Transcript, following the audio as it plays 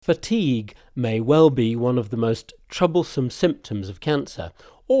Fatigue may well be one of the most troublesome symptoms of cancer,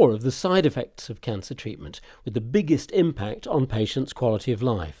 or of the side effects of cancer treatment, with the biggest impact on patients' quality of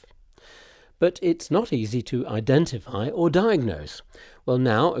life. But it's not easy to identify or diagnose. Well,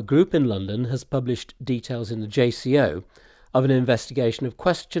 now a group in London has published details in the JCO of an investigation of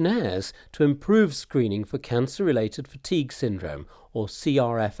questionnaires to improve screening for cancer-related fatigue syndrome, or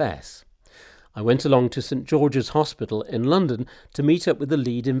CRFS. I went along to St George's Hospital in London to meet up with the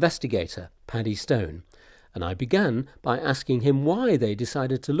lead investigator, Paddy Stone, and I began by asking him why they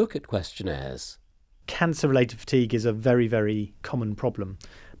decided to look at questionnaires. Cancer-related fatigue is a very, very common problem,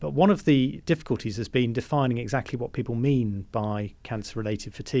 but one of the difficulties has been defining exactly what people mean by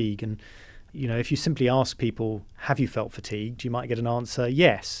cancer-related fatigue. And if you simply ask people, have you felt fatigued, you might get an answer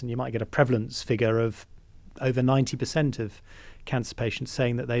yes, and you might get a prevalence figure of over 90% of cancer patients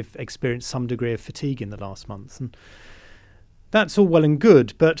saying that they've experienced some degree of fatigue in the last month. And that's all well and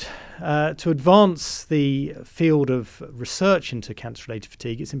good, but to advance the field of research into cancer-related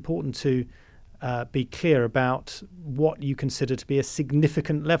fatigue, it's important to be clear about what you consider to be a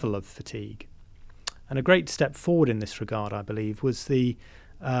significant level of fatigue. And a great step forward in this regard, I believe, was the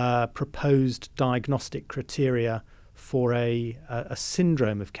proposed diagnostic criteria for a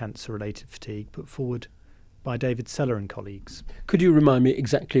syndrome of cancer-related fatigue put forward by David Seller and colleagues. Could you remind me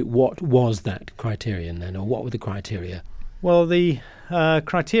exactly what was that criterion then, or what were the criteria? Well, the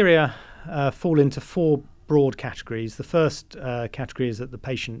criteria fall into four broad categories. The first category is that the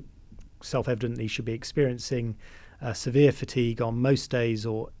patient self-evidently should be experiencing severe fatigue on most days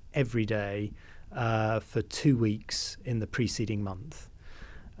or every day for 2 weeks in the preceding month.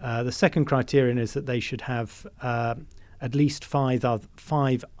 The second criterion is that they should have at least five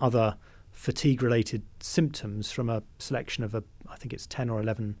other fatigue-related symptoms from a selection of, I think it's 10 or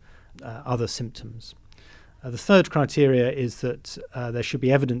 11 other symptoms. The third criteria is that there should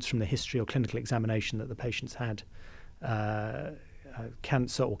be evidence from the history or clinical examination that the patient's had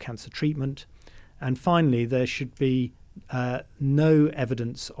cancer or cancer treatment. And finally, there should be no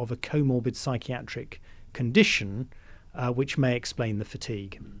evidence of a comorbid psychiatric condition which may explain the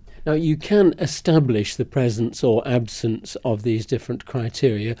fatigue. Now, you can establish the presence or absence of these different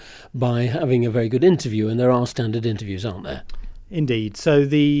criteria by having a very good interview, and there are standard interviews, aren't there? Indeed. So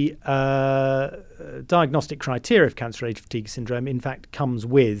the diagnostic criteria of cancer-related fatigue syndrome, in fact, comes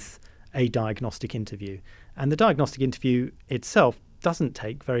with a diagnostic interview. And the diagnostic interview itself doesn't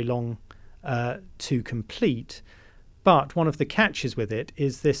take very long to complete. But one of the catches with it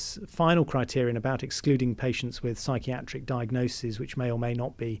is this final criterion about excluding patients with psychiatric diagnoses which may or may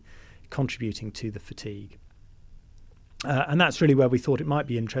not be contributing to the fatigue. And that's really where we thought it might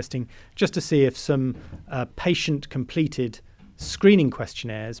be interesting, just to see if some patient-completed screening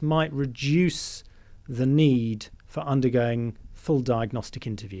questionnaires might reduce the need for undergoing full diagnostic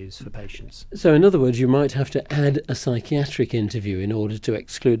interviews for patients. So in other words, you might have to add a psychiatric interview in order to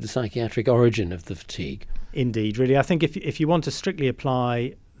exclude the psychiatric origin of the fatigue. Indeed, really. I think if you want to strictly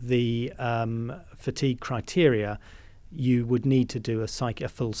apply the fatigue criteria, you would need to do a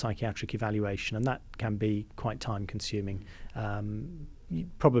full psychiatric evaluation, and that can be quite time-consuming,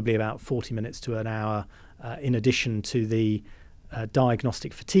 probably about 40 minutes to an hour, in addition to the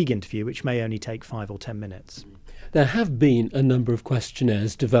diagnostic fatigue interview, which may only take 5 or 10 minutes. There have been a number of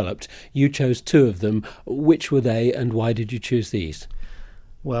questionnaires developed. You chose 2 of them. Which were they, and why did you choose these?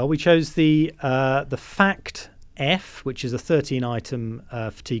 Well, we chose the FACT-F, which is a 13-item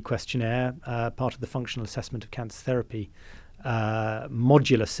fatigue questionnaire, part of the Functional Assessment of Cancer Therapy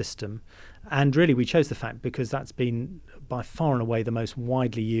modular system. And really, we chose the FACT because that's been by far and away the most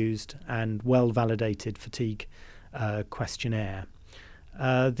widely used and well-validated fatigue questionnaire.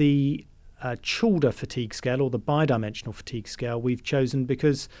 The Chaldor fatigue scale, or the bidimensional fatigue scale, we've chosen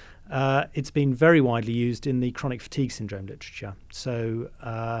because it's been very widely used in the chronic fatigue syndrome literature. So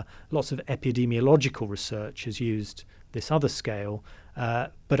lots of epidemiological research has used this other scale,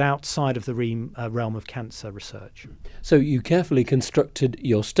 but outside of the realm of cancer research. So you carefully constructed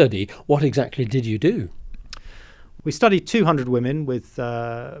your study. What exactly did you do? We studied 200 women with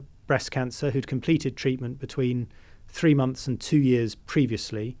breast cancer who'd completed treatment between 3 months and 2 years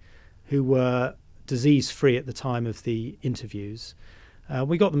previously, who were disease-free at the time of the interviews.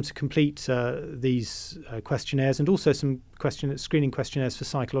 We got them to complete these questionnaires, and also some screening questionnaires for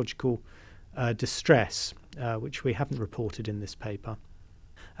psychological distress, which we haven't reported in this paper.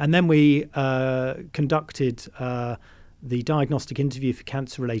 And then we conducted the diagnostic interview for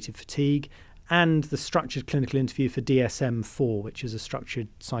cancer-related fatigue and the structured clinical interview for DSM-4, which is a structured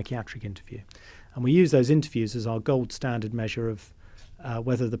psychiatric interview. And we use those interviews as our gold standard measure of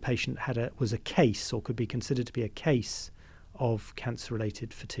whether the patient was a case or could be considered to be a case of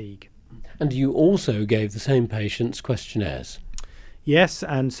cancer-related fatigue. And you also gave the same patients questionnaires? Yes,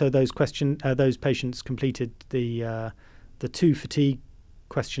 and so those patients completed the 2 fatigue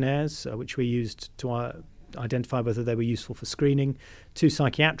questionnaires, which we used to identify whether they were useful for screening, 2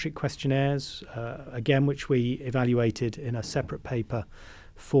 psychiatric questionnaires, again, which we evaluated in a separate paper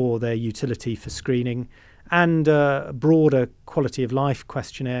for their utility for screening, and broader quality of life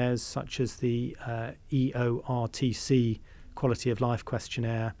questionnaires such as the EORTC quality of life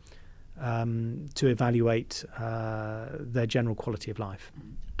questionnaire to evaluate their general quality of life.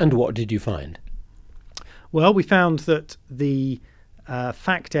 And what did you find? Well, we found that the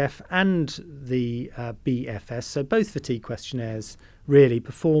FACT-F and the BFS, so both fatigue questionnaires, really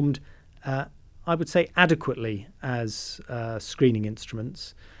performed, I would say, adequately as screening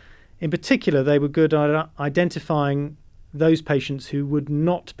instruments. In particular, they were good at identifying those patients who would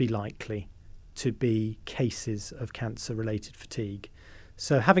not be likely to be cases of cancer-related fatigue.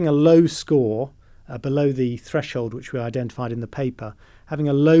 So having a low score below the threshold which we identified in the paper, having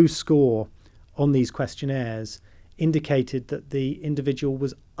a low score on these questionnaires indicated that the individual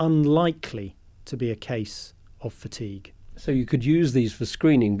was unlikely to be a case of fatigue. So you could use these for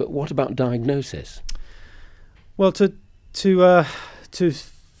screening, but what about diagnosis? Well, to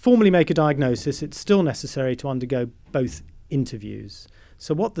formally make a diagnosis, it's still necessary to undergo both interviews.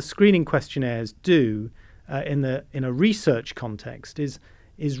 So what the screening questionnaires do in a research context is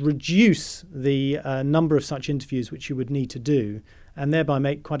reduce the number of such interviews which you would need to do, and thereby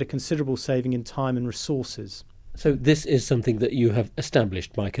make quite a considerable saving in time and resources. So this is something that you have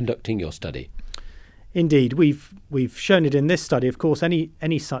established by conducting your study? Indeed, we've shown it in this study. Of course,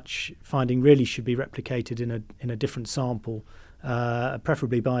 any such finding really should be replicated in a different sample,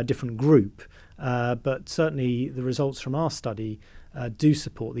 preferably by a different group. But certainly the results from our study do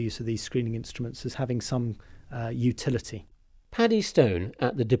support the use of these screening instruments as having some utility. Paddy Stone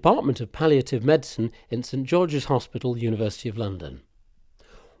at the Department of Palliative Medicine in St George's Hospital, University of London.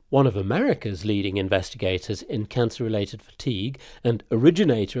 One of America's leading investigators in cancer-related fatigue and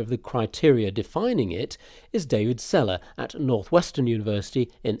originator of the criteria defining it is David Seller at Northwestern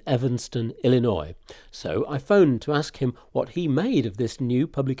University in Evanston, Illinois. So I phoned to ask him what he made of this new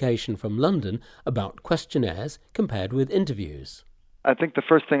publication from London about questionnaires compared with interviews. I think the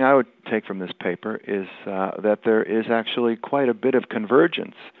first thing I would take from this paper is that there is actually quite a bit of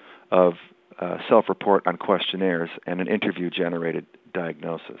convergence of self-report on questionnaires and an interview-generated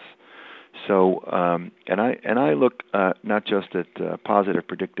diagnosis. So, and I look not just at positive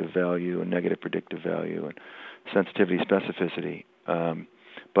predictive value and negative predictive value and sensitivity, specificity,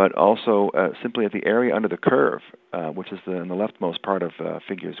 but also simply at the area under the curve, which is in the leftmost part of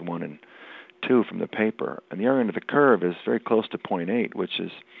figures 1 and 2 from the paper. And the area under the curve is very close to 0.8, which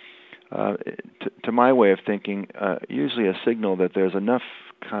is, to my way of thinking, usually a signal that there's enough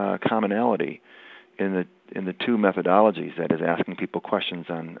commonality in the 2 methodologies, that is, asking people questions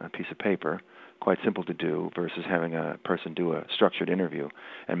on a piece of paper, quite simple to do, versus having a person do a structured interview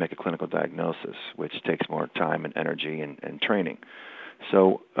and make a clinical diagnosis, which takes more time and energy and training.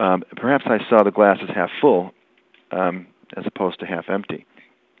 So perhaps I saw the glass as half full as opposed to half empty.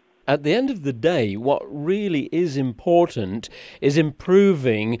 At the end of the day, what really is important is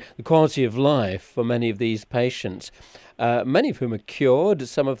improving the quality of life for many of these patients, many of whom are cured,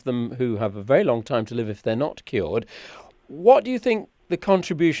 some of them who have a very long time to live if they're not cured. What do you think the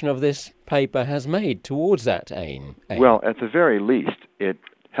contribution of this paper has made towards that aim? Well, at the very least, it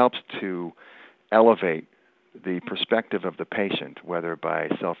helps to elevate the perspective of the patient, whether by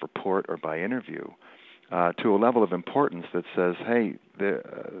self-report or by interview, to a level of importance that says, hey,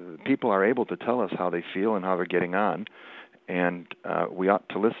 people are able to tell us how they feel and how they're getting on, and we ought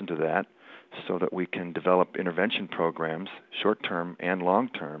to listen to that so that we can develop intervention programs, short-term and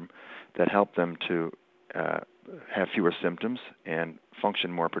long-term, that help them to have fewer symptoms and function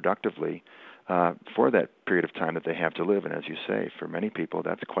more productively for that period of time that they have to live. And as you say, for many people,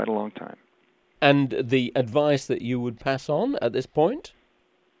 that's quite a long time. And the advice that you would pass on at this point?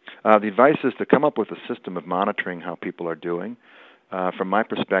 The advice is to come up with a system of monitoring how people are doing. From my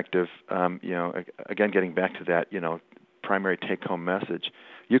perspective, again, getting back to that, primary take-home message,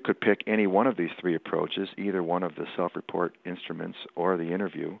 you could pick any one of these 3 approaches, either one of the self-report instruments or the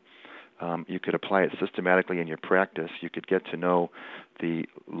interview. You could apply it systematically in your practice. You could get to know the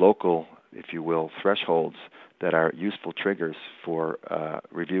local, if you will, thresholds that are useful triggers for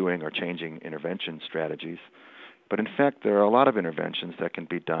reviewing or changing intervention strategies. But in fact, there are a lot of interventions that can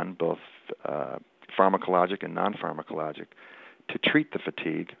be done, both pharmacologic and non-pharmacologic, to treat the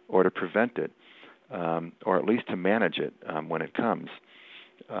fatigue or to prevent it, or at least to manage it when it comes.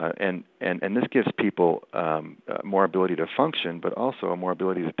 and this gives people more ability to function, but also more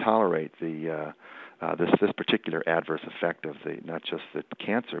ability to tolerate this particular adverse effect of not just the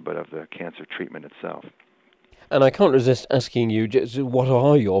cancer, but of the cancer treatment itself. And I can't resist asking you, what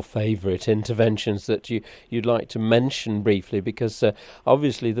are your favourite interventions that you'd like to mention briefly? Because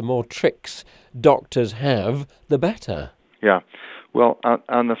obviously the more tricks doctors have, the better. Yeah. Well,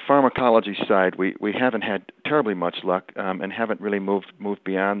 on the pharmacology side, we haven't had terribly much luck and haven't really moved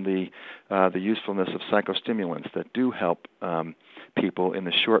beyond the usefulness of psychostimulants that do help people in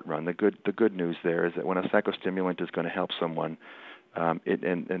the short run. The good news there is that when a psychostimulant is going to help someone,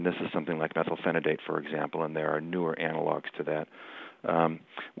 and this is something like methylphenidate, for example, and there are newer analogs to that.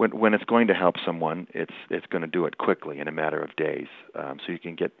 When it's going to help someone, it's going to do it quickly in a matter of days. So you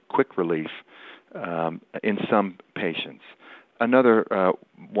can get quick relief in some patients. Another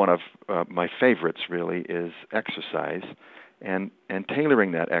one of my favorites really is exercise, and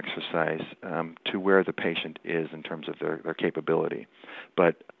tailoring that exercise to where the patient is in terms of their capability.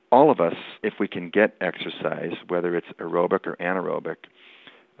 But all of us, if we can get exercise, whether it's aerobic or anaerobic,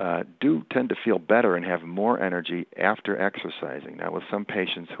 do tend to feel better and have more energy after exercising. Now, with some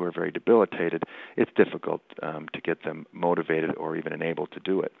patients who are very debilitated, it's difficult to get them motivated or even enabled to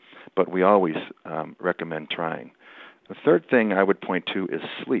do it. But we always recommend trying. The third thing I would point to is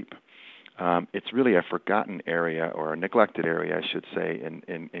sleep. It's really a forgotten area, or a neglected area, I should say,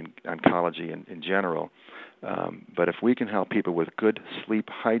 in oncology in general. But if we can help people with good sleep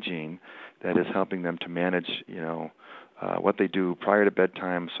hygiene, that is helping them to manage, what they do prior to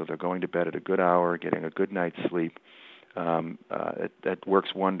bedtime, so they're going to bed at a good hour, getting a good night's sleep, that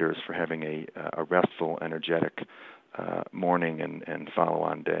works wonders for having a restful, energetic morning and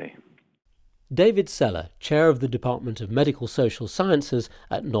follow-on day. David Seller, Chair of the Department of Medical Social Sciences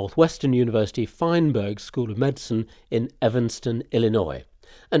at Northwestern University Feinberg School of Medicine in Evanston, Illinois.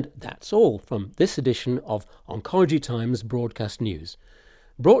 And that's all from this edition of Oncology Times Broadcast News,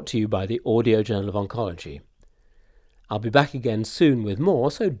 brought to you by the Audio Journal of Oncology. I'll be back again soon with more,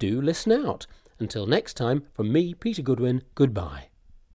 so do listen out. Until next time, from me, Peter Goodwin, goodbye.